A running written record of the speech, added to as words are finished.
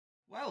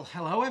Well,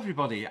 hello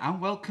everybody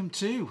and welcome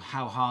to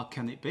How Hard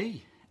Can It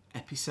Be?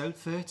 Episode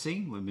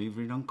 13. We're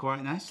moving on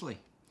quite nicely.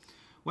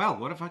 Well,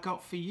 what have I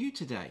got for you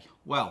today?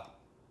 Well,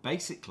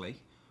 basically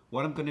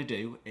what I'm going to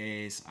do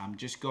is I'm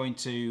just going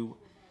to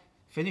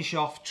finish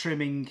off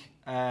trimming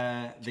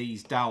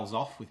these dowels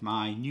off with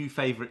my new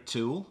favourite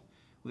tool,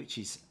 which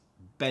is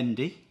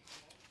bendy.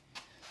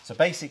 So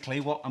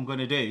basically what I'm going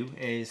to do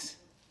is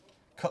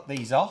cut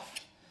these off,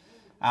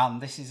 and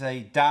this is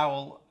a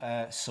dowel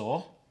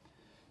saw.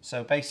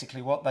 So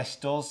basically what this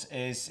does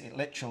is it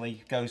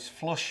literally goes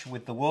flush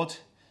with the wood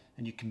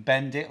and you can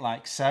bend it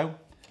like so,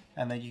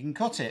 and then you can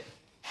cut it.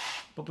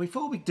 But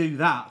before we do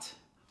that,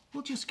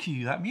 we'll just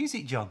cue that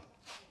music, John.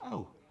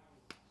 Oh.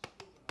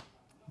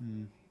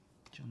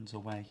 John's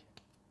away.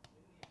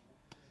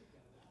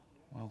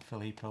 Well,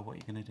 Filippo, what are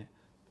you going to do?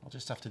 I'll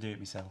just have to do it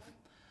myself.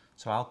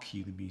 So I'll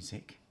cue the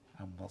music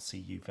and we'll see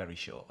you very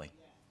shortly.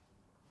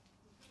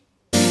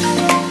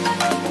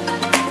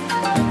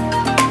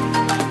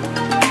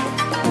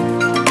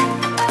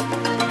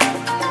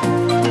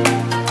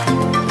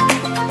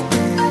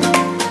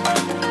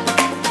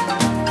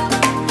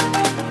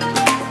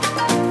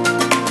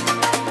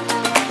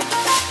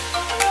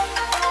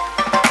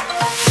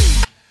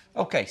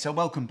 Okay, so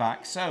welcome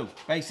back. So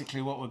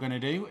basically what we're going to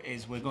do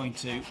is we're going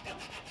to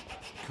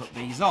cut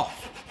these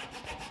off.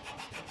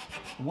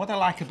 And what I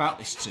like about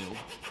this tool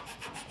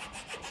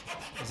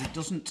is it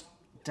doesn't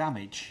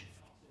damage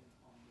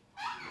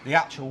the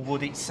actual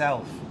wood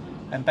itself.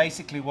 And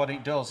basically what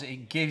it does,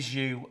 it gives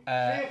you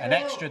an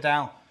extra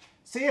down.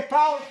 See you,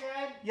 pal,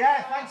 again.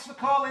 Yeah, thanks for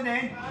calling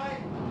in. Bye.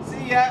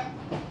 See ya.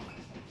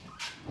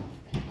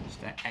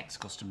 Just an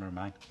ex-customer of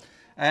mine.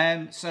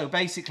 So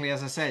basically,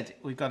 as I said,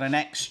 we've got an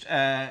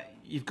extra,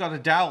 you've got a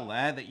dowel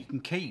there that you can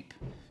keep.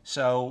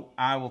 So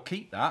I will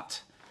keep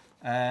that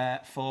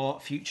for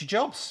future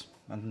jobs,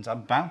 and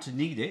I'm bound to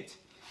need it.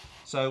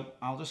 So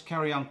I'll just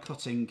carry on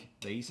cutting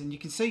these, and you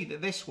can see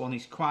that this one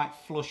is quite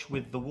flush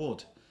with the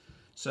wood.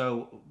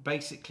 So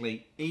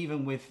basically,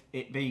 even with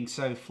it being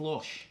so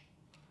flush,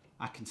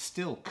 I can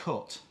still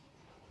cut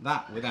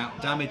that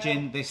without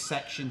damaging this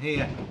section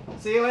here.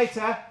 See you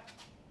later.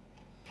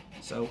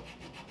 So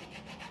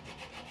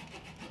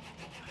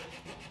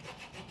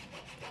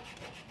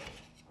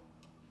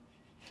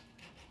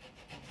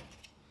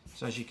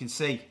as you can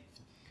see,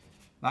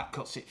 that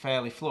cuts it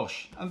fairly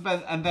flush.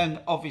 And then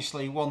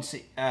obviously once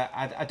it,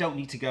 I don't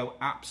need to go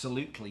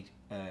absolutely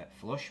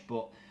flush,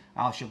 but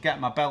I shall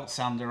get my belt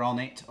sander on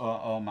it,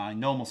 or my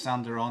normal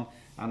sander on,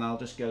 and I'll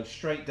just go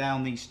straight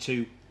down these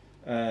two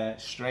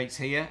straights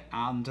here,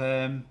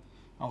 and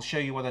I'll show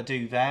you what I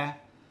do there,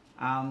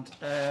 and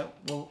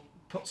we'll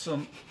put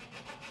some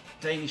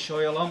Danish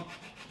oil on.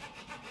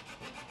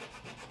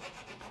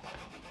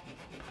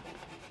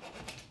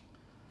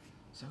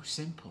 So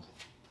simple.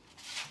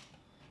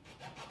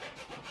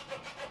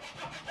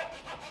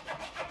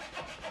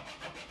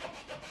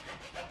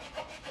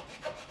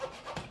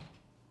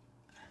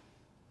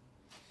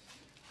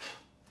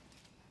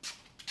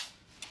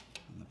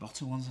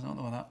 Bottom ones, I don't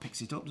know whether that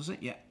picks it up, does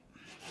it? Yeah.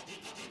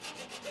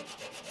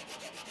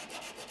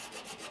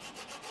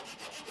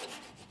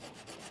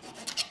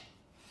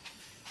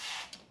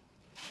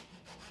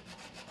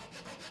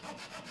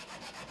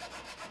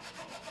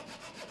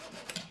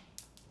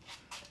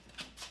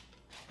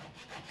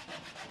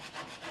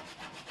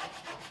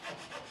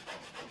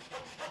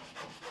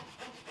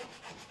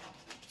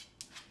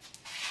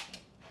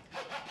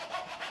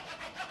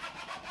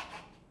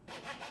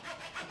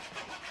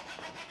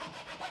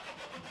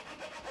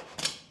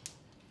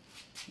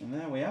 And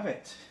there we have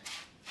it.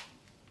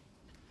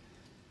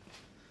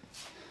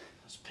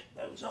 Let's pick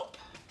those up.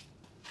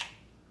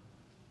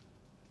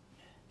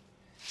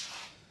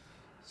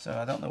 So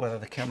I don't know whether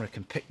the camera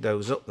can pick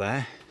those up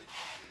there.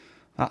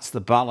 That's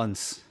the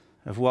balance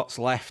of what's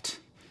left.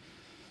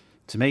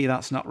 To me,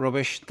 that's not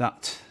rubbish.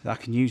 That I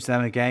can use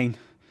them again.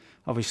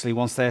 Obviously,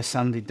 once they're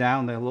sanded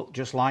down, they'll look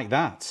just like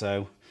that.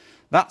 So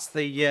that's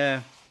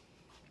the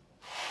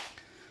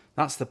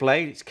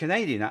blade. It's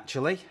Canadian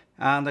actually,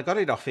 and I got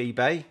it off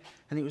eBay.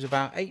 And it was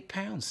about £8.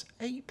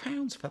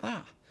 £8 for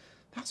that.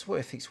 That's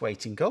worth its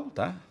weight in gold,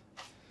 that.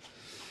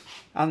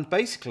 And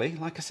basically,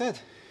 like I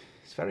said,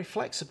 it's very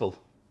flexible.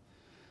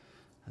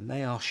 And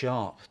they are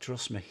sharp,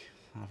 trust me.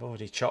 I've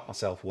already chopped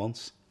myself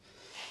once.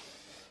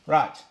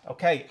 Right,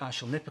 okay, I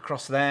shall nip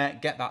across there,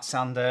 get that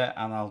sander,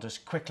 and I'll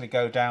just quickly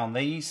go down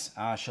these.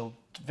 I shall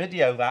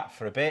video that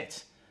for a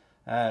bit.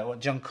 When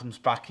John comes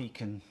back, he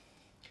can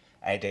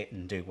edit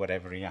and do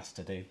whatever he has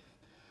to do.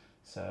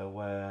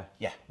 So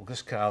yeah,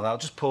 I'll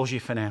just pause you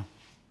for now.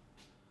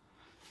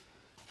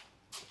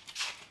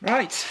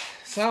 Right,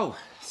 so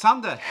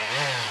sander.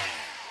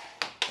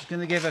 Just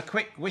going to give a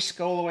quick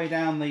whisk all the way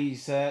down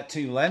these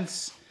two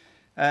lengths.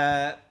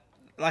 Like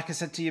I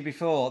said to you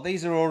before,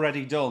 these are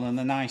already done and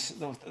they're nice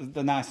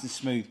and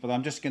smooth. But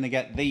I'm just going to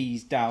get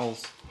these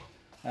dowels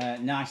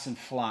nice and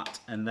flat,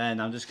 and then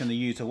I'm just going to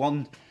use a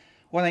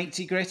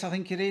 180 grit, I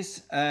think it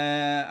is,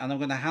 and I'm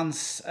going to hand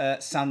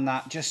sand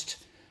that just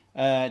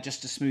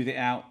just to smooth it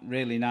out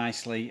really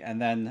nicely, and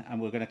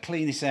we're going to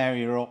clean this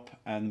area up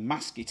and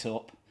mask it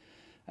up,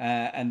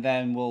 and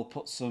then we'll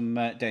put some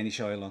Danish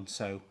oil on.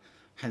 So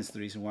hence the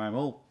reason why I'm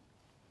all,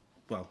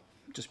 well,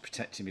 just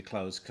protecting my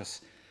clothes,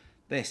 because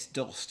this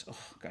dust, oh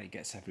God, it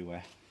gets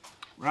everywhere.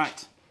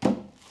 Right,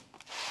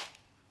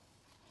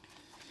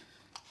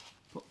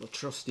 put the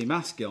trusty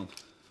mask on.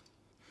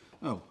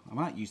 Oh, I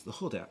might use the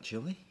hood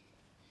actually.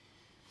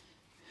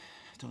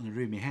 Don't want to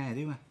ruin my hair,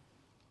 do I?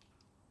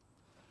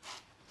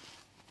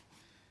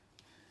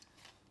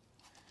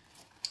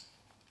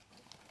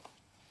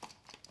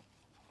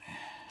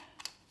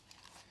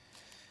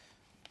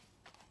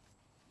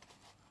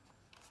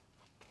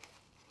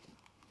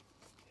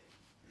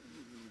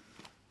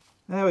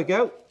 There we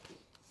go.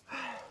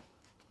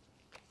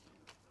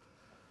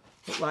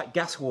 Look like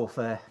gas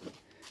warfare.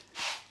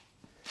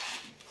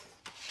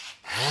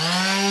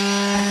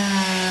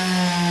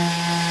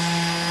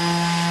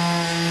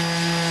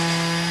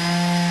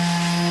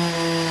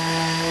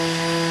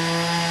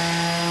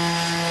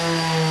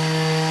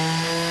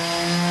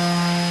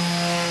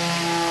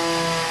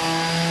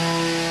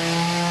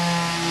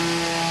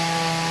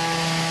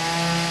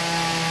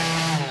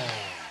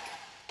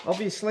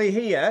 Obviously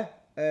here,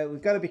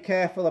 we've got to be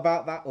careful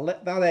about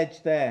that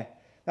edge there.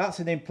 That's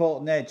an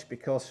important edge,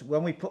 because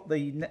when we put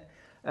the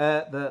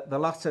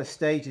latter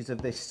stages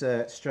of this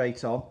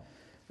straight on,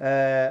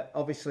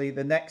 obviously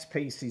the next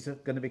piece is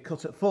going to be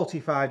cut at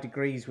 45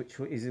 degrees, which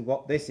is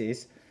what this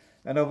is,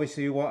 and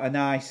obviously you want a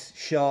nice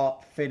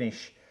sharp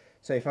finish.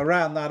 So if I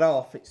round that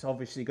off, it's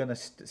obviously going to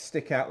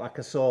stick out like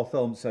a sore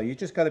thumb. So you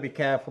just got to be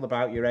careful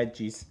about your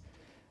edges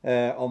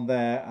on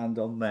there and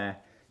on there.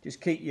 Just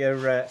keep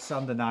your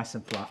sander nice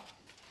and flat.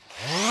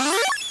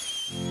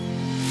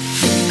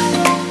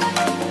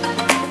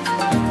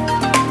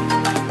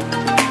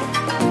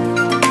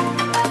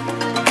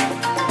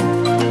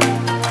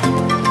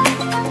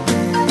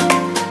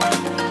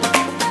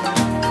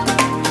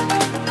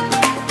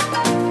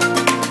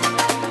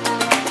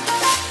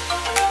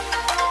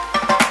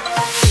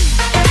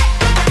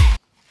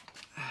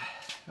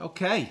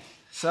 Okay,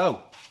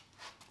 so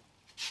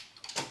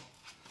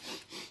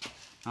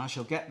I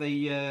shall get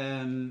the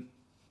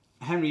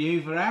Henry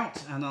Hoover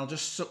out, and I'll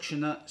just suction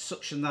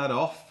that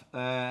off,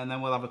 and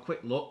then we'll have a quick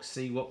look,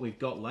 see what we've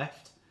got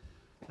left,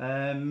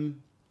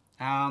 and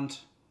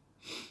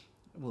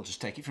we'll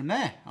just take it from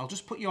there. I'll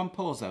just put you on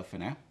pause though for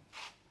now.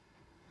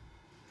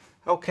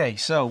 Okay,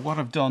 so what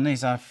I've done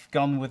is I've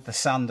gone with the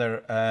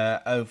sander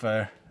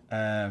over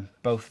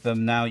both of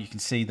them. Now you can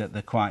see that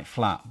they're quite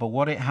flat, but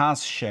what it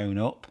has shown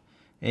up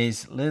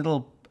is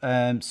little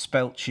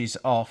spelches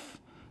off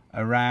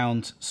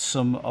around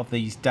some of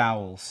these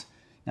dowels.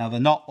 Now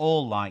they're not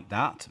all like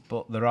that,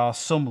 but there are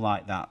some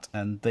like that,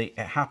 and it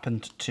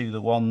happened to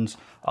the ones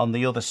on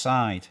the other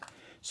side.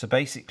 So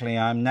basically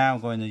I'm now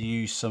going to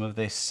use some of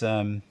this,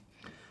 I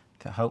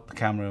hope the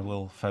camera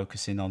will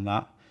focus in on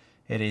that.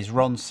 It is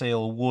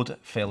Ronseal wood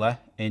filler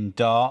in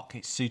dark.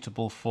 It's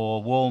suitable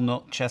for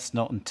walnut,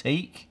 chestnut and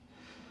teak.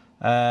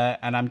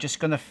 And I'm just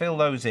going to fill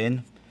those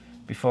in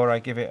before I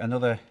give it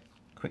another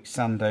quick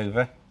sand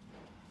over.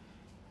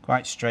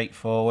 Quite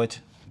straightforward,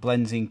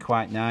 blends in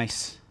quite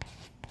nice.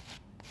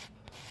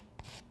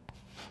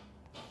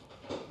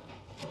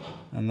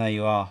 And there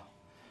you are.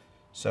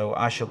 So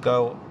I shall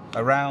go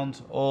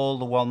around all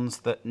the ones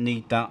that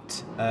need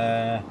that.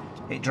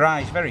 It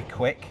dries very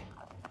quick,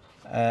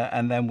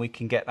 and then we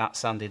can get that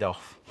sanded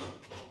off.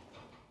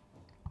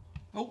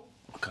 Oh,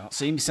 I can't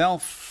see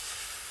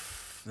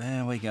myself.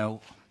 There we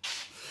go.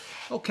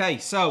 Okay,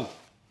 so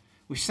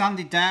we've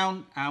sanded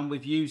down and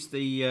we've used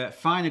the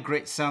finer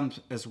grit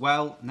sand as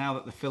well, now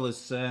that the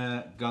filler's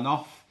gone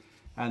off,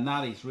 and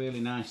that is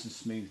really nice and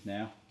smooth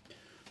now.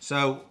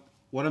 So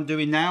what I'm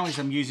doing now is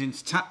I'm using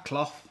tack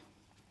cloth.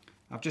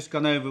 I've just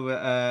gone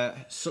over,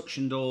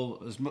 suctioned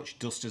all as much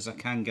dust as I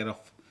can get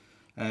off,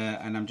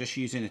 and I'm just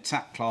using a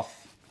tack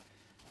cloth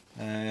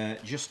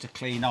just to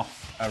clean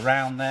off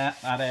around that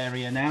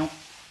area now.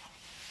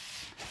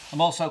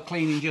 I'm also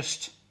cleaning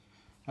just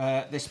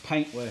this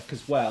paintwork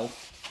as well,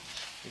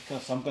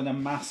 because I'm going to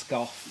mask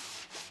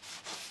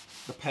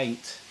off the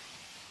paint.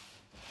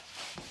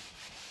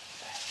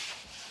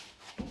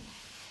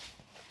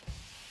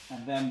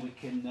 And then we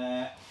can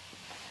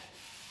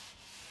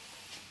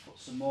put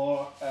some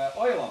more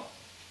oil on.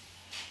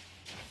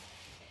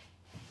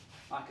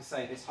 Like I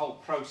say, this whole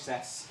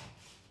process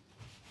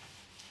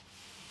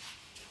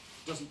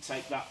doesn't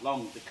take that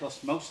long,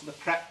 because most of the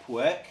prep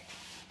work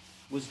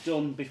was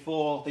done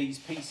before these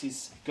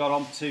pieces got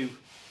onto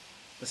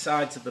the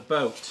sides of the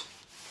boat.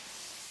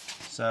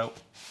 So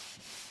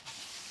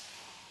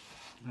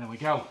there we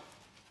go.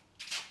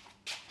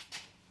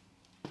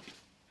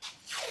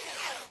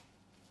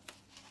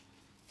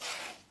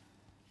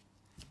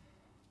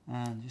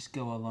 And just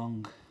go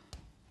along.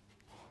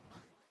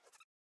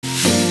 You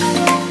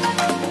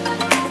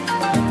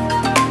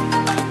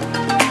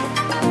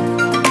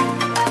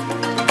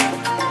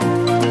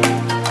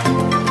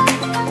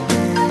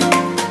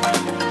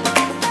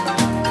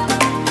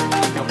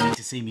don't need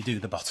to see me do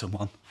the bottom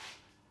one.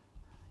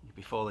 You'll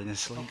be falling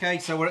asleep. Okay,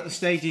 so we're at the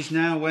stages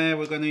now where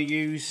we're going to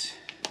use,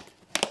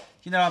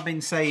 you know, I've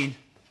been saying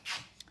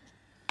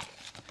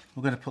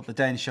we're going to put the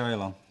Danish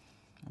oil on.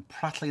 I'm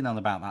prattling on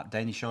about that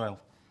Danish oil.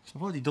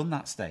 I've already done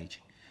that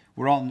stage.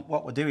 We're on,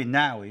 what we're doing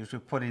now is we're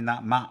putting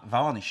that matte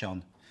varnish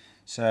on.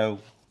 So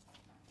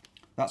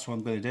that's what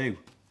I'm going to do.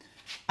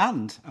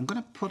 And I'm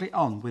going to put it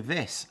on with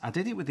this. I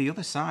did it with the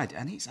other side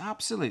and it's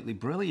absolutely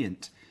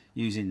brilliant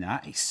using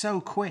that. It's so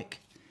quick.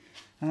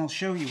 And I'll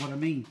show you what I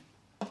mean.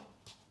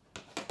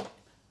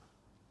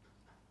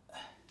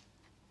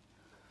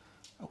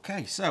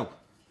 Okay, so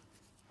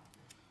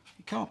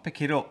you can't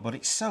pick it up, but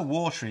it's so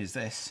watery as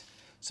this.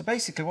 So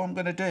basically what I'm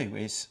going to do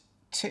is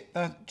tip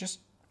that, just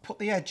put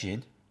the edge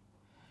in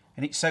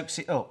and it soaks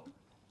it up,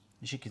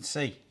 as you can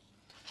see.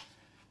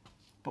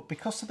 But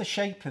because of the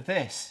shape of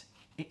this,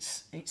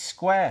 it's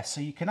square,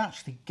 so you can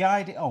actually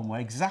guide it on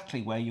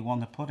exactly where you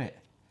want to put it.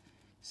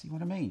 See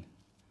what I mean?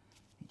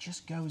 It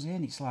just goes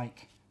in. It's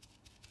like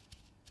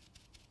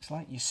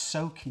you're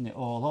soaking it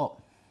all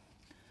up.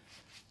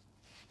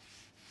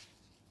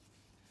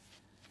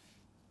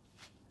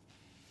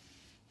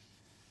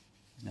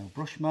 No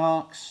brush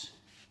marks,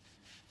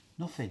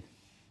 nothing.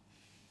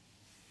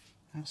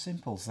 How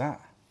simple is that?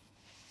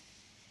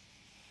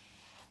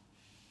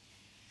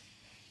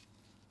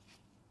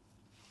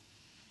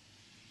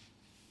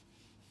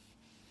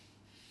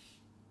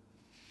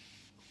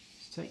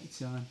 Just take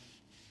your time.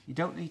 You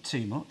don't need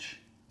too much.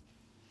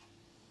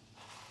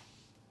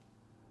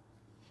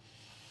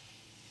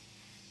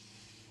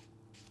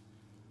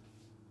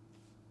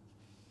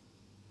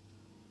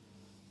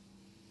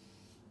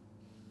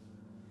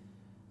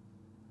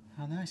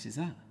 How nice is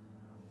that?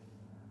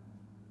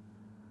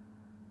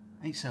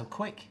 Ain't so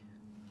quick.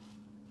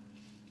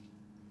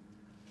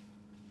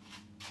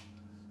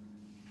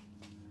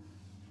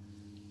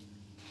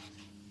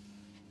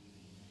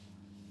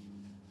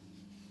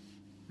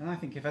 And I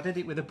think if I did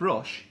it with a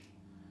brush,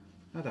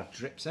 I'd have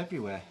drips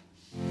everywhere.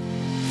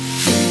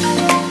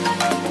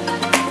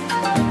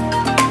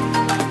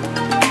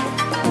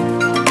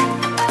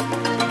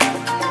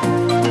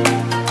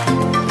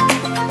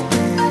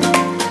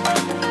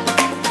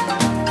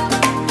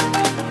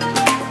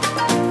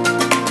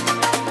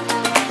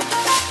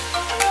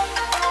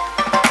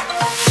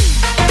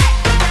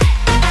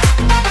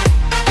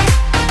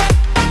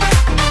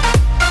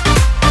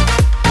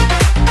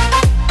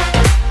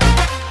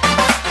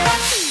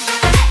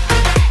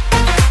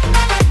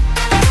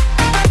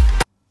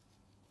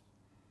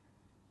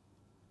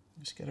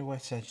 Just get a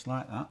wet edge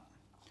like that.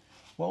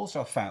 What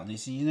also I found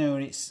is, you know,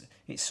 it's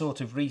sort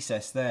of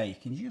recessed there. You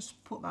can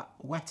just put that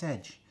wet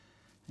edge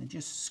and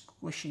just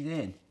squish it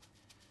in.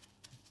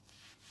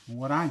 And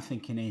what I'm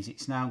thinking is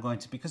it's now going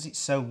to, because it's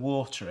so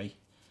watery,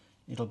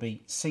 it'll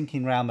be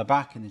sinking round the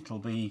back and it'll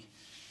be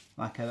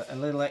like a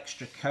little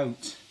extra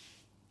coat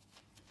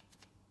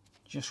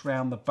just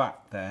round the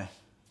back there.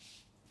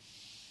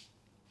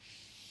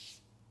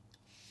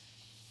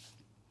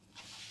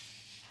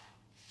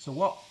 So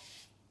what,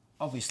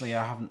 obviously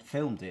I haven't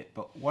filmed it,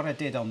 but what I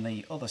did on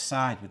the other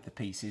side with the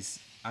pieces,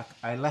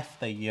 I left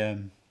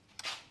the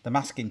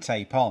masking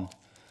tape on,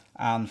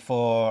 and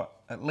for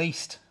at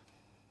least,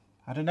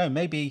 I don't know,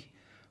 maybe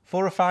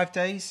 4 or 5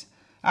 days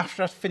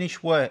after I'd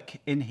finished work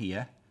in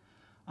here,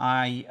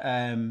 I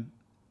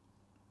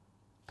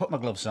put my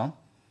gloves on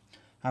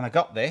and I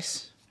got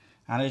this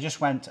and I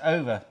just went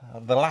over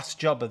the last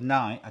job of the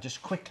night. I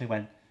just quickly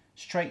went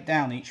straight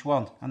down each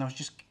one and I was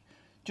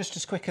just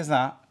as quick as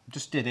that,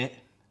 just did it.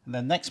 And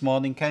then next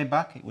morning came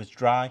back, it was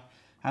dry,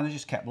 and I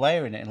just kept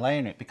layering it and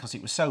layering it because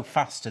it was so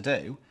fast to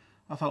do.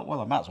 I thought,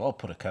 well, I might as well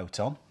put a coat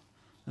on.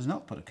 There's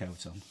not put a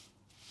coat on.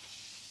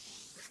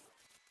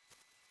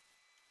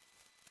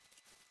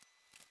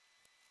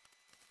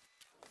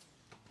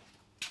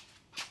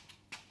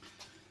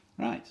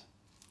 Right,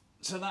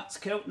 so that's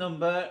coat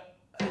number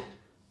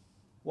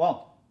 1.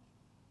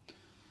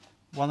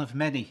 One of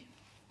many.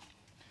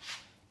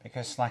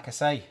 Because, like I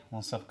say,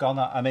 once I've gone,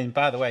 I mean,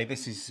 by the way,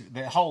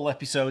 the whole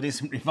episode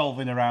isn't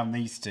revolving around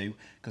these two,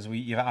 because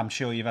I'm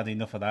sure you've had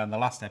enough of that in the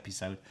last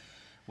episode.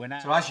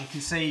 So as you can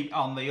see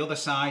on the other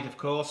side, of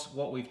course,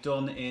 what we've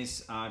done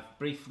is I've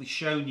briefly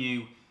shown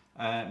you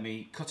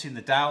me cutting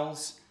the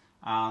dowels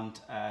and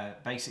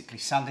basically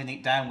sanding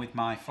it down with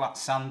my flat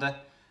sander.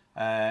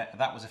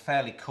 That was a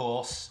fairly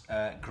coarse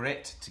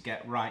grit to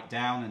get right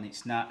down, and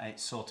it's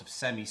sort of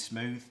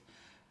semi-smooth.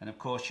 And of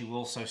course, you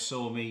also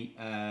saw me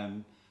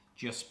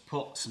just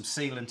put some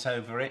sealant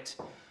over it.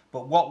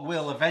 But what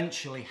will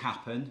eventually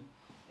happen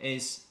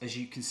is, as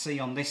you can see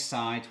on this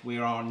side, we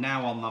are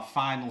now on the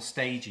final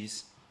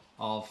stages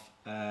of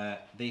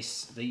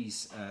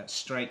these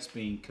strakes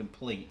being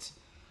complete.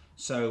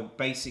 So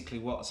basically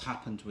what's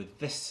happened with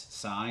this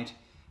side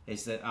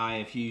is that I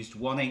have used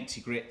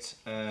 180 grit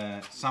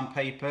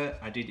sandpaper.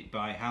 I did it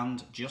by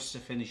hand just to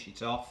finish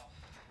it off,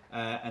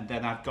 and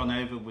then I've gone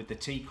over with the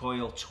teak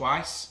oil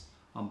twice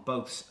on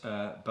both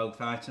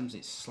items.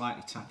 It's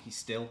slightly tacky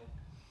still,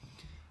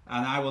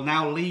 and I will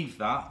now leave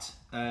that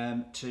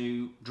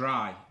to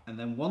dry, and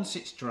then once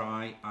it's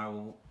dry I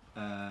will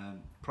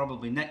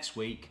probably next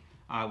week,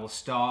 I will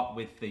start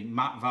with the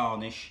matte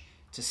varnish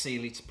to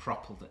seal it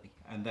properly,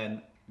 and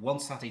then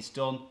once that is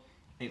done,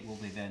 it will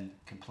be then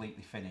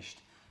completely finished.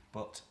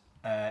 But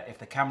if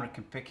the camera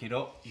can pick it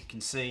up, you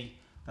can see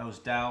those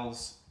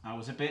dowels. I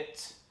was a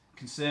bit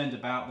concerned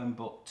about them,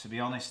 but to be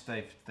honest,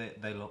 they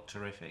look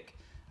terrific,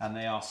 and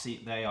they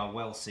are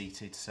well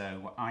seated.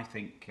 So I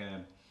think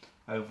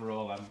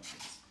overall,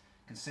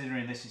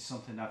 considering this is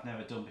something I've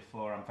never done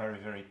before, I'm very,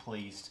 very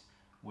pleased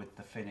with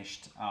the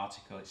finished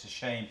article. It's a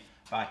shame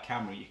by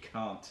camera you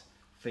can't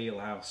feel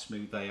how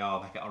smooth they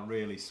are. They are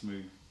really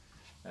smooth,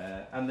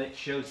 and it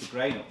shows the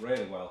grain up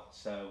really well.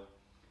 So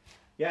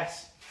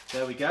yes,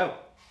 there we go.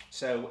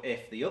 So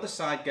if the other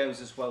side goes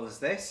as well as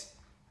this,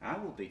 I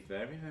will be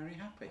very, very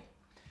happy.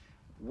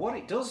 What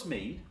it does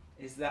mean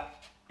is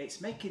that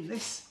it's making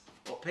this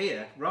up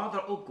here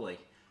rather ugly,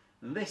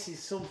 and this is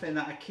something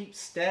that I keep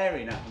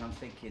staring at and I'm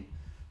thinking,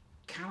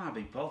 can I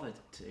be bothered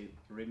to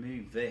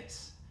remove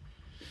this?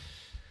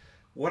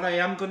 What I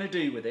am going to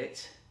do with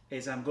it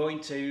is I'm going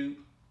to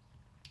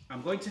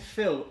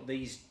fill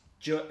these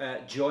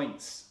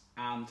joints,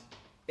 and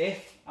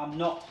if I'm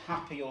not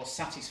happy or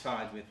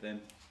satisfied with them,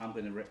 I'm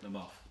going to rip them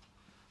off.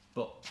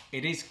 But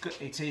it is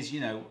you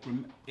know,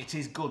 it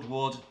is good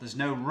wood. There's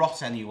no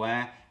rot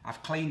anywhere.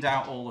 I've cleaned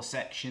out all the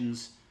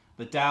sections.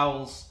 The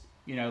dowels,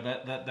 you know,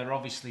 they're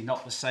obviously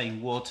not the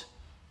same wood.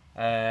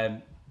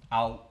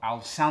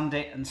 I'll sand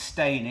it and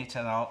stain it,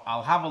 and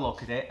I'll have a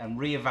look at it and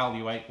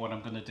reevaluate what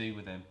I'm going to do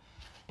with them.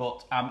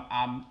 But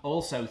I'm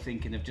also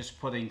thinking of just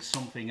putting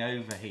something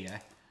over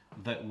here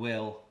that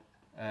will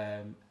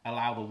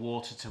allow the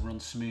water to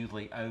run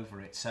smoothly over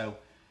it. So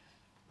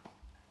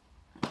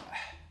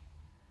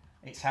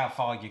it's how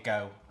far you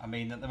go. I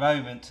mean, at the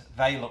moment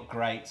they look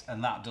great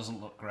and that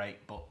doesn't look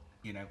great, but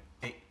you know,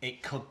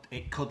 it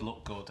could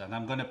look good, and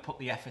I'm going to put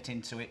the effort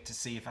into it to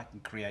see if I can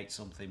create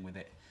something with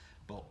it.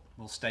 But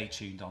we'll stay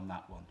tuned on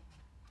that one.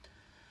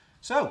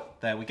 So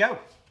there we go.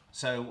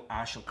 So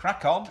I shall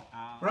crack on.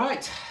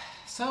 Right.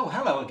 So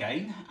hello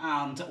again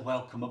and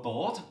welcome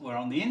aboard. We're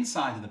on the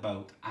inside of the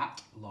boat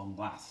at long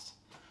last.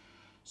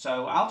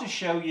 So I'll just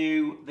show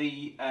you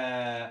the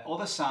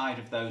other side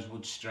of those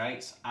wood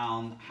strakes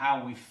and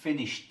how we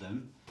finished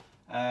them.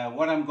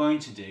 What I'm going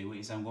to do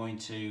is I'm going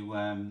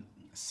to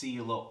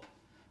seal up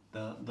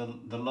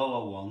the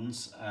lower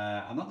ones.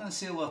 I'm not going to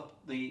seal up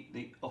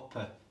the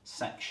upper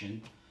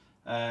section,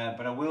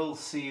 but I will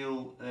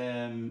seal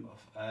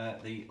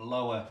the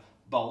lower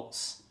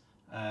bolts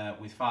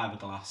with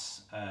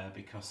fiberglass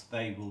because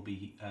they will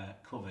be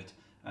covered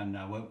and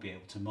I won't be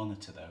able to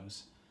monitor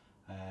those.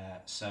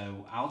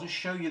 So I'll just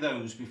show you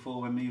those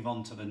before we move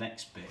on to the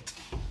next bit.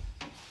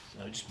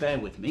 So just bear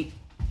with me.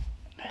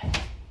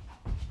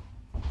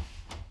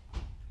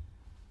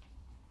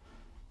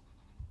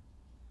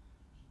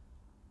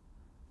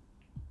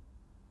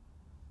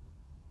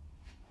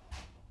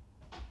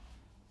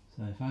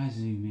 So if I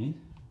zoom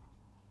in,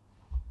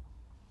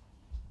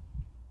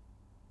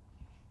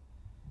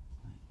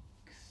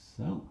 like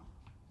so,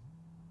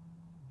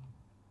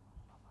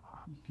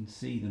 you can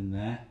see them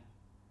there,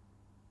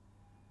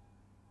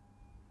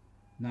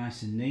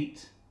 nice and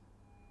neat,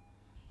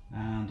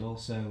 and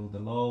also the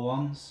lower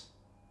ones.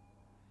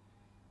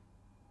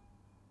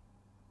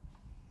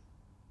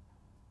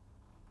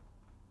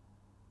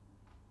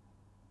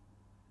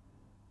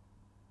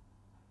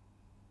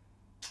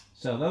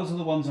 So those are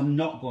the ones I'm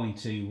not going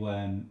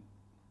to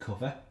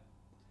cover,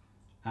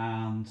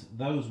 and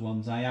those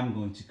ones I am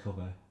going to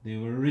cover. They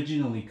were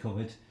originally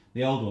covered,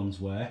 the old ones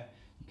were.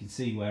 You can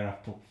see where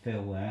I've put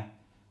fill there,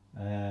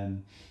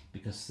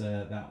 because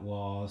that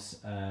was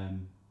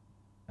an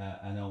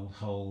old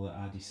hole that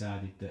I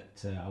decided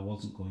that I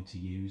wasn't going to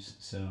use.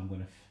 So I'm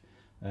going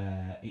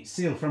to, it's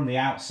sealed from the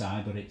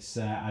outside, but it's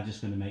I'm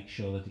just going to make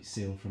sure that it's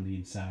sealed from the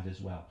inside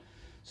as well.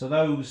 So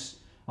those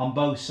on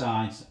both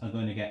sides are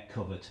going to get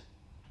covered.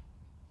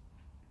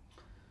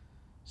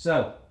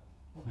 So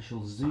I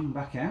shall zoom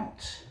back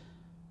out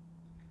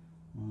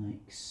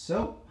like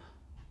so.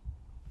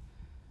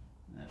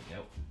 There we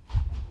go.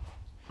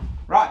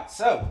 Right,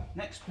 so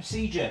next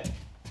procedure.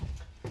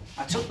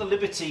 I took the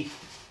liberty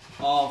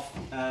of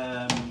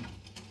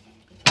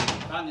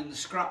finding the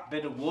scrap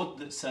bit of wood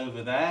that's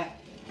over there,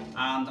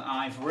 and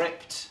I've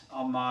ripped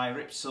on my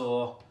rip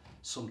saw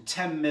some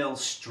 10mm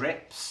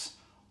strips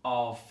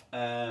of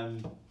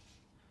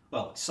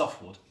well, it's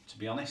softwood, to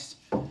be honest.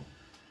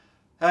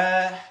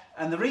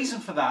 And the reason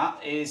for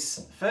that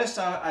is, first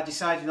I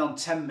decided on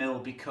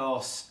 10mm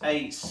because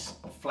A, it's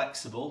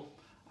flexible,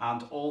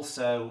 and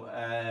also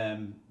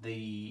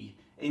the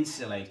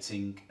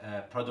insulating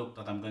product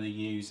that I'm going to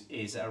use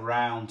is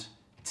around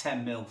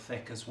 10mm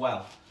thick as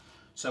well.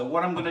 So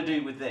what I'm going to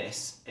do with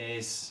this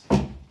is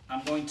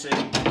I'm going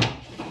to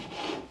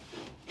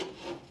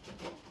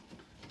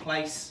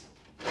place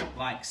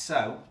like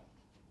so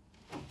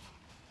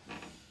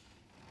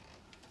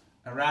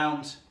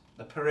around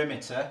the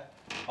perimeter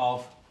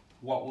of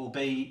what will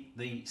be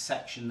the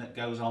section that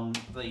goes on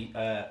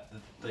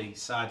the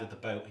side of the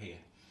boat here,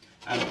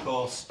 and of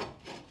course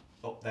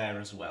up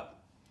there as well.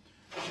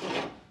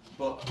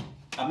 but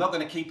I'm not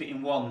going to keep it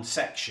in one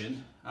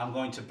section. I'm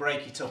going to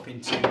break it up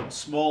into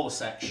smaller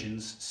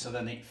sections so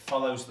then it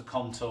follows the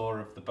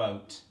contour of the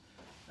boat.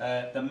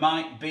 There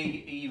might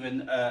be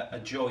even a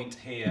joint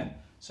here,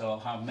 so I'll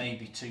have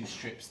maybe 2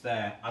 strips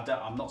there.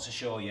 I'm not so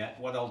sure yet.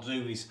 What I'll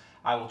do is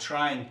I will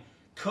try and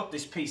cut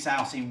this piece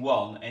out in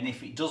one, and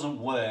if it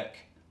doesn't work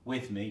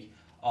with me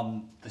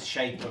on the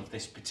shape of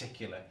this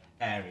particular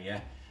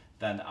area,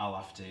 then I'll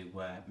have to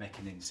make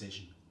an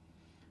incision.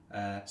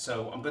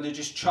 So I'm going to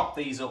just chop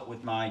these up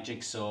with my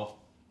jigsaw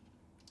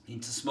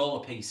into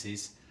smaller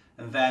pieces,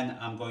 and then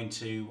I'm going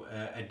to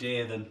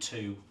adhere them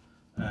to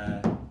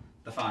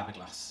the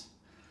fiberglass.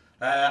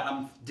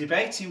 I'm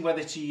debating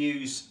whether to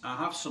use, I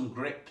have some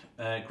grip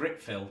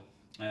fill,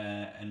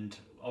 and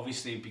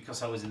obviously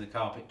because I was in the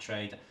carpet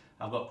trade,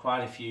 I've got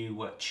quite a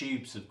few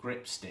tubes of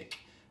grip stick,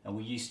 and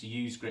we used to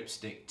use grip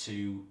stick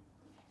to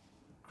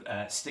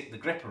stick the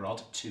gripper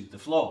rod to the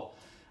floor,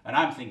 and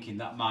I'm thinking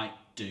that might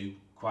do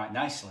quite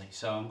nicely,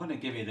 so I'm going to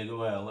give it a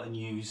whirl and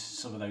use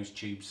some of those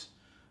tubes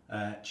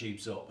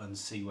up and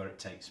see where it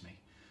takes me.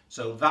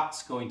 So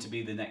that's going to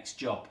be the next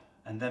job,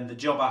 and then the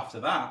job after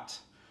that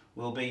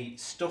will be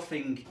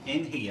stuffing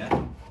in here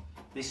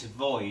this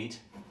void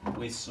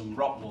with some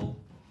rock wool.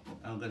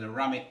 I'm going to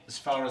ram it as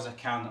far as I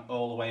can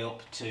all the way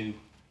up to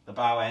the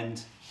bow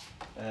end,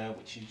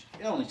 which is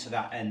only to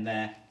that end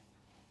there,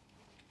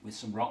 with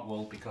some rock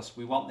wool, because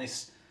we want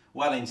this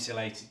well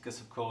insulated, because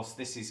of course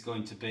this is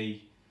going to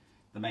be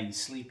the main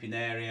sleeping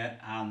area,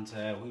 and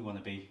we want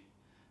to be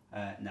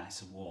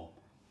nice and warm.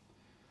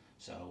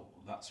 So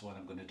that's what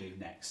I'm going to do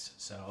next.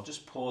 So I'll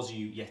just pause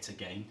you yet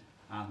again,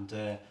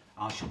 and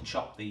I shall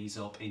chop these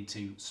up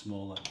into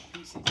smaller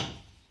pieces.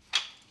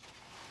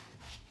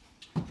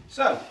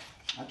 So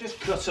I've just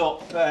cut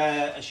up,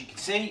 as you can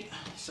see,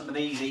 some of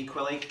these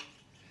equally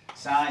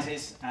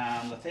sizes,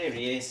 and the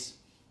theory is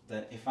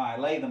that if I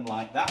lay them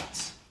like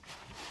that,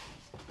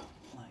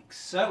 like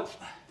so,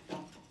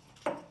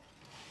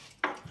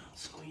 I'll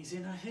squeeze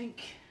in, I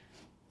think.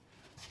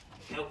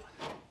 There we go.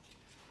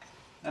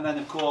 And then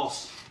of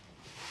course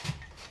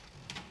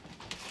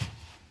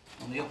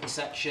on the upper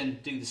section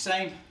do the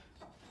same,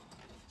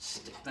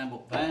 stick them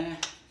up there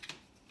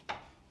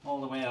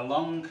all the way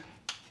along.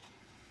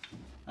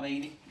 I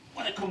mean,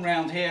 when I come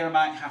round here I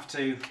might have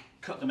to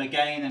cut them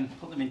again and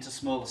put them into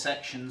smaller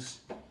sections,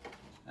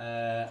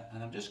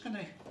 and I'm just going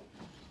to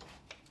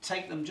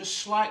take them just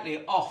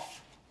slightly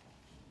off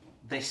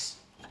this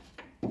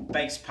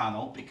base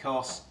panel,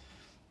 because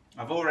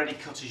I've already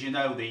cut, as you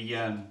know,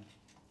 the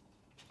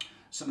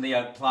some of the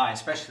oak ply,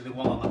 especially the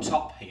one on the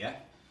top here,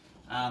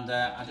 and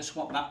I just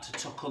want that to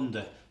tuck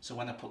under, so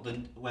when I put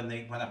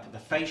the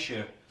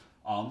fascia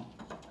on,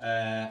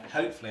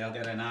 hopefully I'll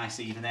get a nice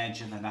even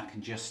edge, and then I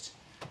can just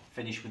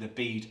finish with a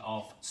bead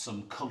of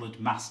some coloured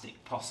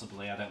mastic,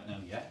 possibly, I don't know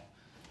yet.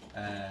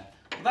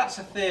 But that's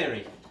a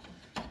theory.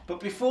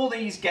 But before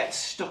these get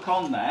stuck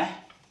on there,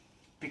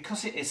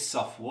 because it is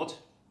softwood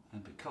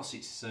and because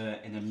it's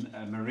in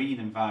a marine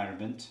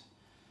environment,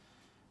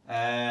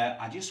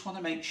 I just want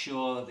to make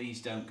sure that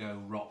these don't go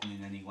rotten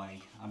in any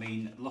way. I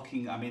mean,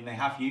 they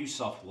have used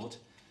softwood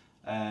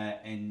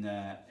in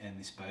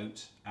this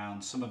boat,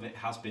 and some of it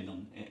has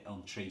been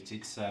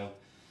untreated. So,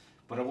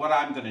 but what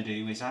I'm going to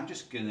do is I'm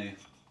just going to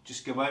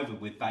go over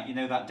with that. You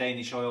know that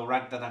Danish oil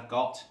rag that I've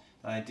got?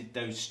 That I did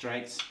those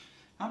strakes.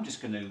 I'm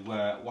just going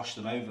to wash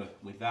them over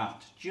with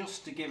that,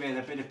 just to give it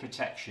a bit of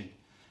protection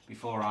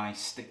before I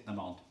stick them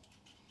on.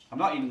 I'm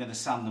not even going to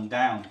sand them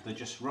down, they're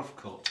just rough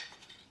cut,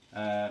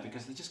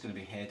 because they're just going to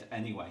be hid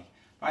anyway.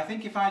 But I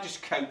think if I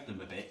just coat them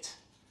a bit,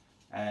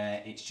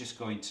 it's just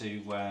going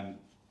to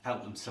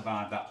help them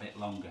survive that bit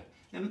longer.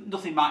 And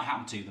nothing might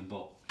happen to them,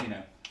 but you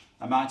know,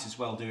 I might as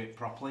well do it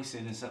properly,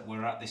 seeing as that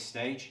we're at this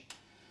stage.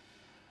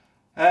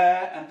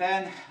 And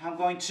then I'm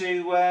going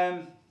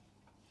to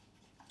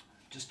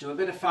just do a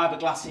bit of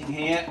fiberglassing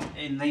here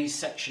in these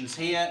sections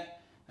here,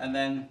 and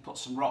then put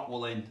some rock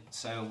wool in.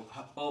 So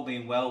all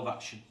being well,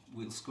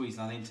 we'll squeeze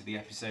that into the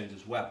episode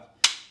as well.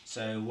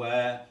 So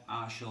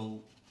I shall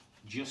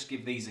just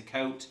give these a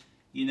coat.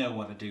 You know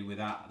what I do with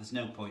that. There's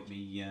no point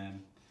me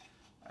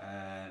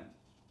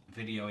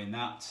videoing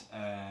that.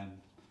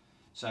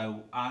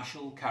 So I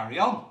shall carry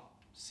on.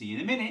 See you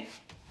in a minute.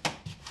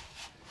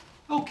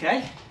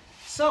 Okay,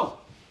 so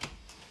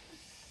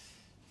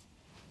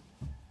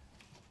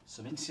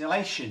some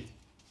insulation.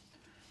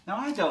 Now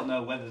I don't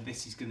know whether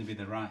this is going to be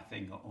the right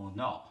thing or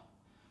not,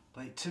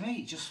 but to me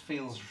it just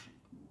feels,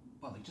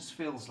 well, it just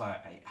feels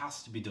like it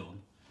has to be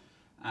done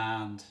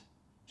and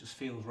just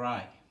feels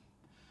right.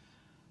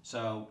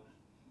 So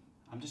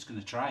I'm just going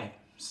to try it,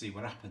 see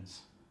what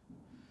happens.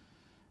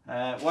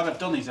 What I've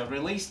done is I've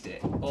released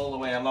it all the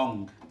way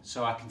along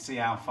so I can see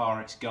how far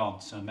it's gone,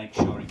 so make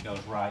sure it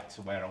goes right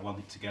to where I want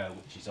it to go,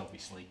 which is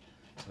obviously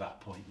to that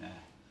point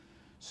there.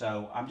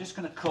 So I'm just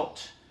going to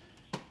cut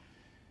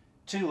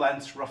 2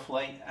 lengths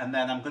roughly, and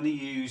then I'm going to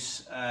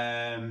use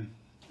an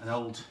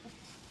old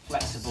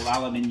flexible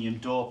aluminium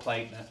door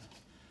plate that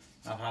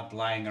I've had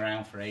lying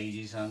around for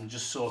ages. I'm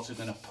just sort of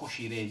going to push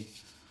it in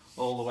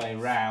all the way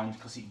around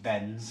because it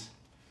bends,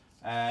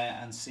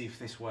 and see if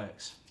this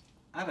works.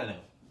 I don't know.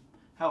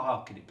 How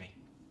hard could it be?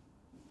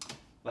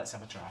 Let's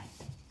have a try.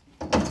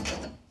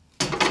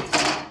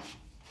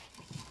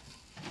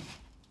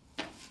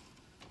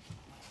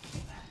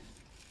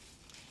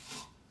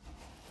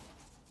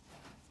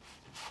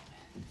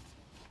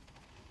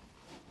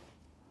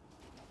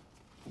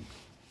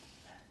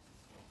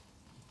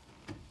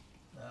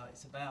 So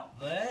it's about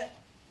there.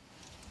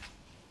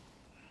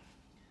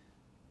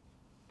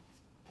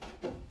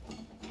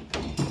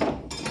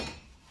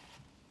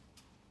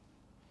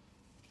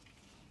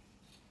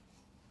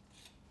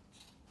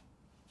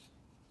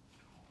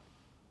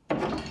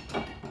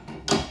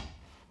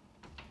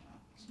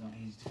 Not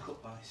easy to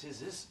cut by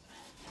scissors.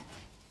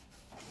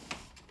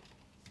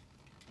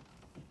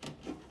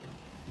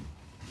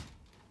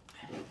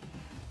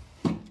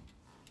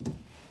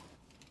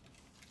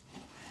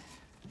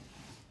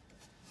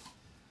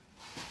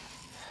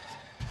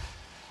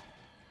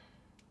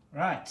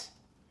 Right.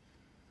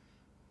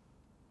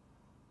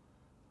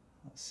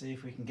 Let's see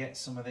if we can get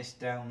some of this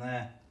down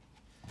there.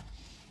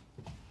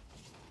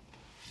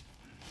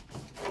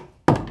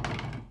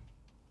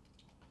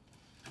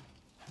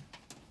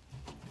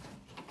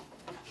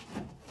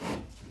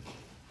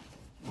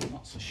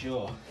 So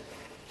sure,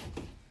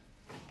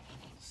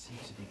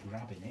 seems to be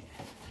grabbing it.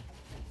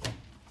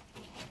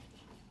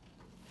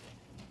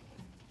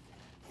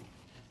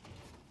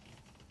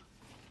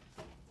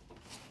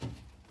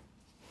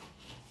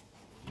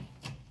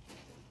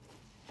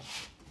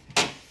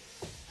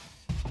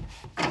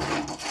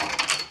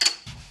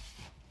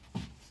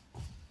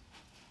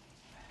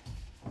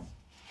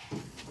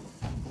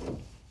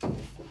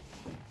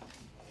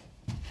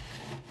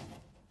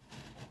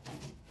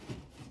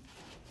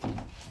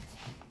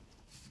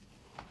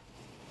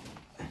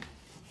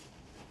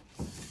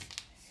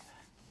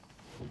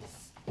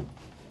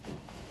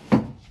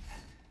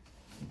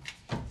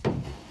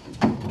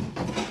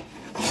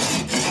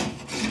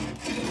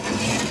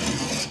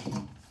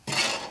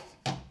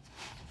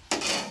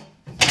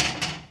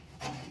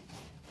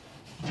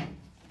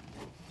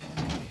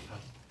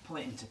 Pull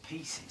it into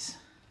pieces,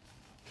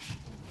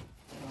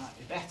 it might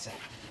be better.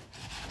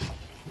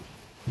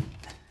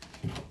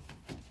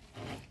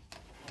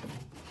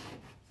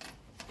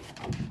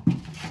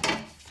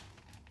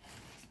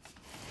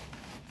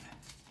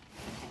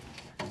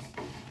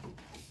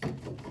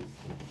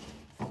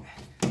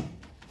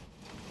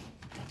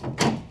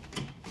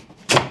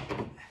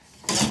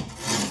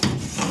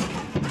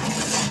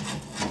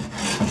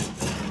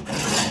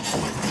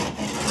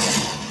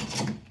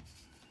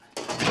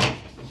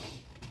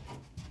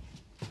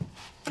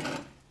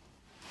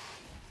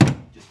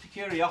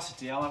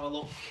 Curiosity, I'll have a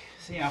look,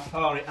 see how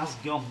far it has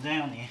gone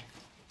down here.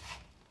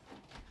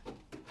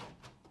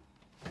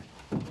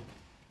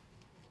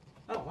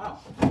 Oh wow,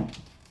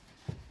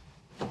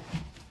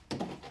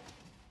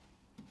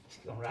 it's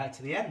gone right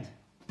to the end.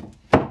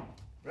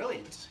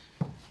 Brilliant.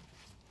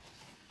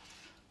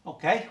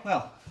 Okay,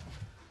 well,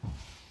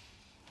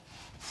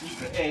 the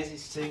secret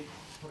is to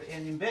put it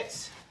in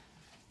bits.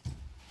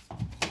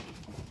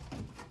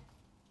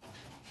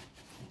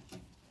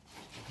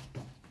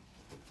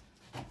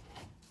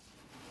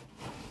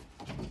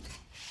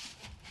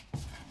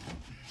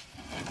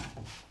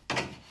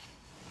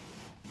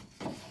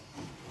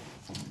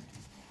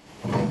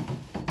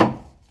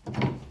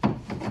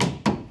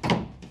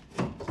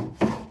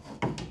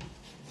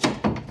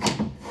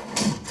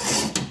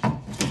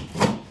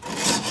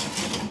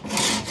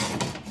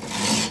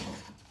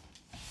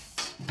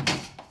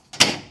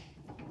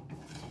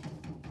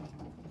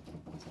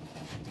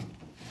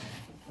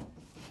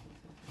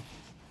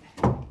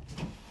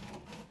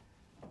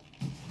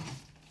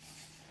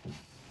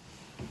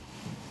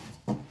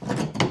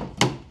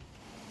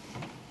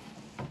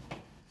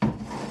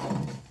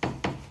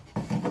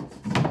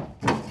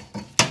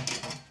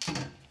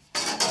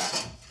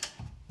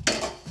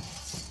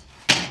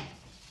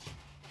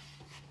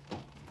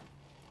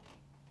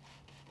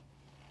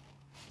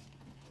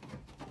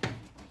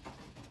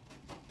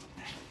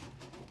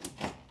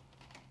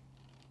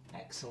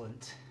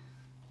 Excellent.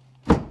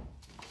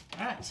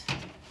 Right,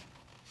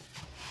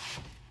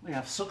 we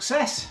have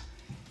success.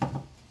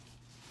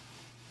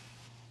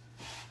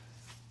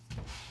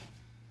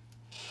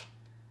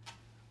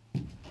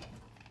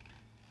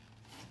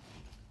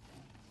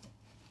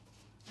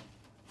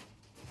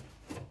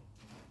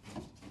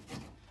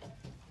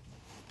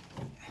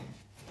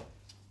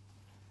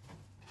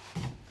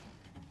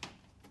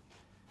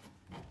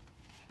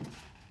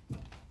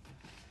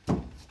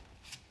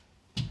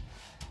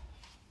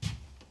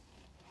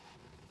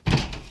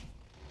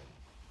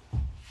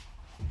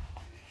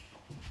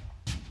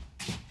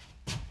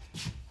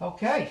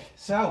 Okay,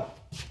 so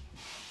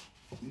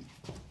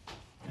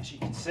as you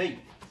can see,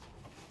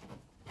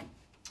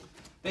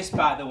 this,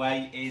 by the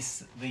way,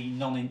 is the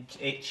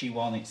non-itchy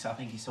one. I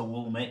think it's a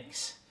wool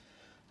mix.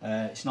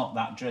 It's not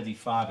that dreaded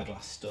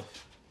fiberglass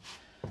stuff.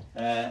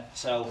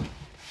 So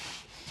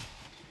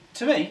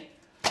to me,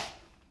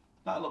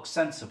 that looks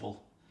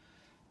sensible.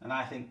 and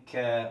I think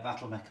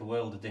that'll make a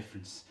world of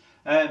difference.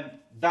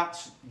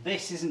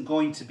 This isn't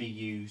going to be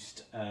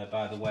used,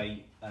 by the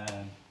way,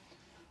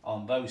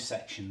 on those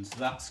sections.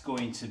 That's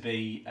going to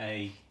be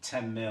a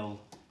 10mm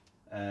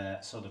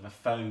sort of a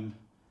foam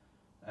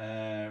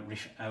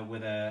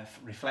with a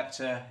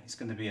reflector. It's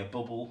going to be a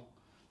bubble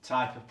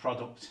type of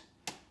product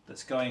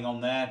that's going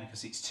on there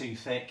because it's too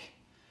thick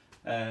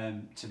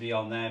to be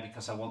on there,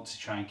 because I want to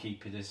try and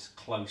keep it as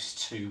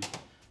close to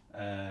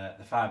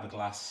the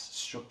fiberglass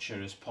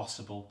structure as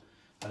possible.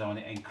 I don't want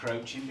it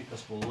encroaching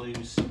because we'll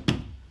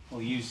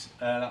use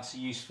that's a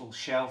useful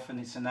shelf, and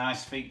it's a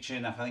nice feature,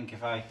 and I think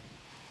if I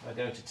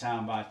go to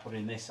town by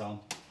putting this on,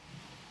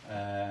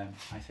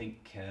 I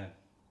think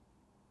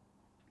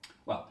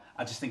well,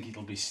 I just think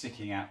it'll be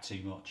sticking out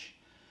too much.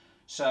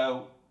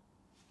 So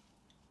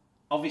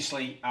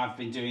obviously I've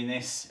been doing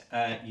this.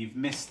 You've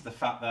missed the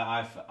fact that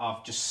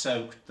I've just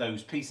soaked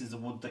those pieces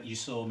of wood that you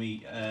saw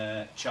me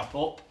chop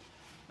up.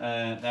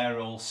 They're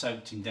all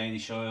soaked in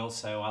Danish oil,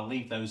 so I'll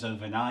leave those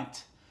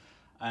overnight,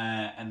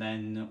 and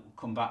then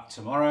come back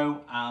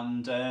tomorrow.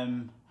 And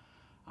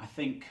I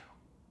think,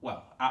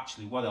 well,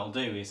 actually what I'll do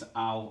is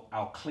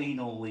I'll clean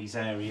all these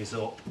areas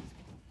up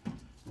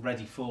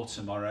ready for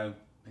tomorrow.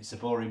 It's a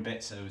boring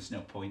bit, so there's no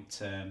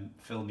point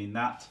filming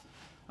that.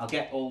 I'll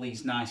get all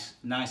these nice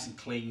and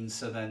clean,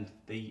 so then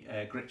the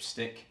grip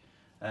stick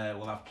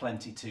will have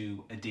plenty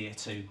to adhere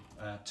to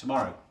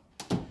tomorrow.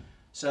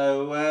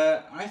 So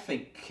I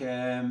think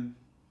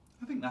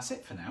that's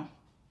it for now.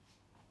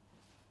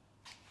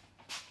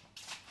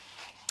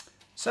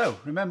 So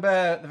remember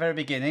at the very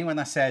beginning when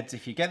I said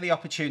if you get the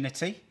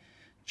opportunity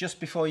just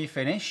before you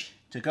finish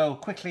to go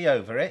quickly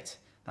over it,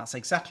 that's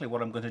exactly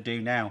what I'm going to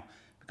do now,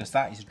 because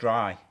that is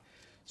dry.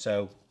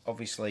 So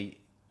obviously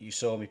you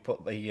saw me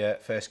put the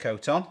first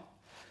coat on.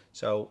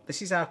 So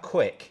this is how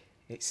quick,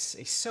 it's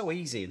so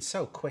easy and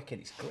so quick,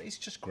 and it's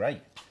just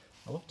great.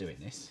 I love doing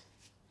this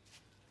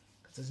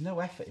because there's no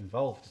effort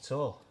involved at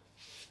all.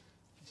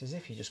 It's as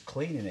if you're just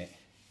cleaning it.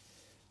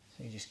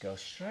 So you just go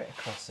straight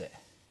across it.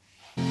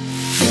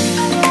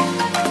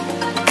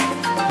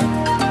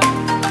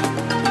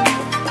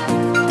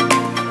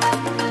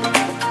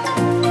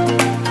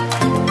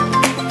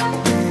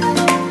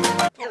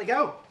 There we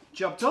go,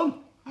 job done.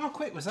 How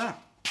quick was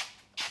that?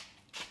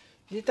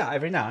 You did that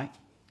every night?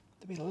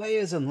 There'd be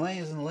layers and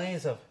layers and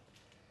layers of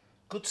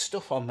good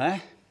stuff on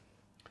there.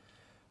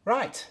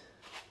 Right,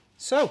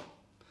 so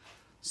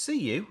see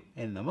you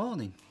in the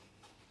morning.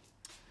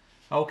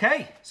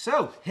 Okay,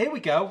 so here we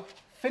go.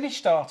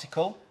 Finished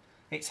article.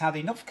 It's had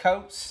enough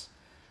coats.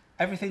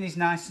 Everything is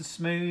nice and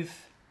smooth.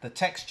 The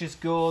texture's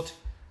good.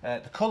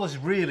 The colour's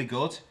really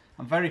good.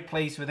 I'm very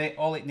pleased with it.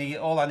 All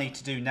I need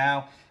to do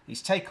now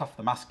is take off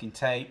the masking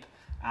tape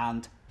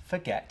and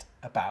forget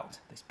about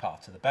this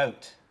part of the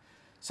boat.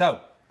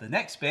 So the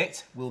next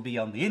bit will be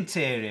on the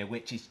interior,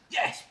 which is,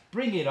 yes,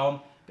 bring it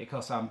on,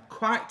 because I'm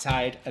quite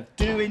tired of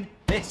doing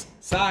this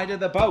side of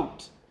the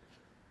boat.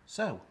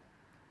 So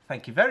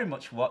thank you very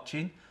much for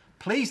watching.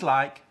 Please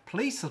like,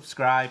 please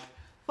subscribe,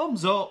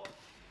 thumbs up,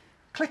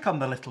 click on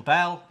the little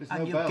bell,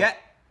 and you'll get...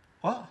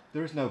 What?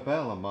 There is no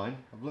bell on mine.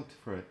 I've looked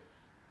for it.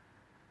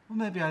 Well,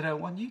 maybe I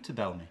don't want you to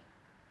bell me.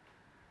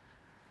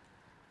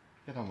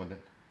 Get on with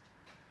it.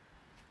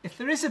 If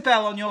there is a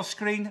bell on your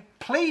screen,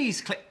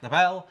 please click the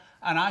bell,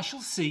 and I shall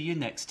see you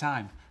next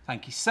time.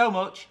 Thank you so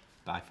much.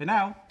 Bye for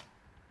now.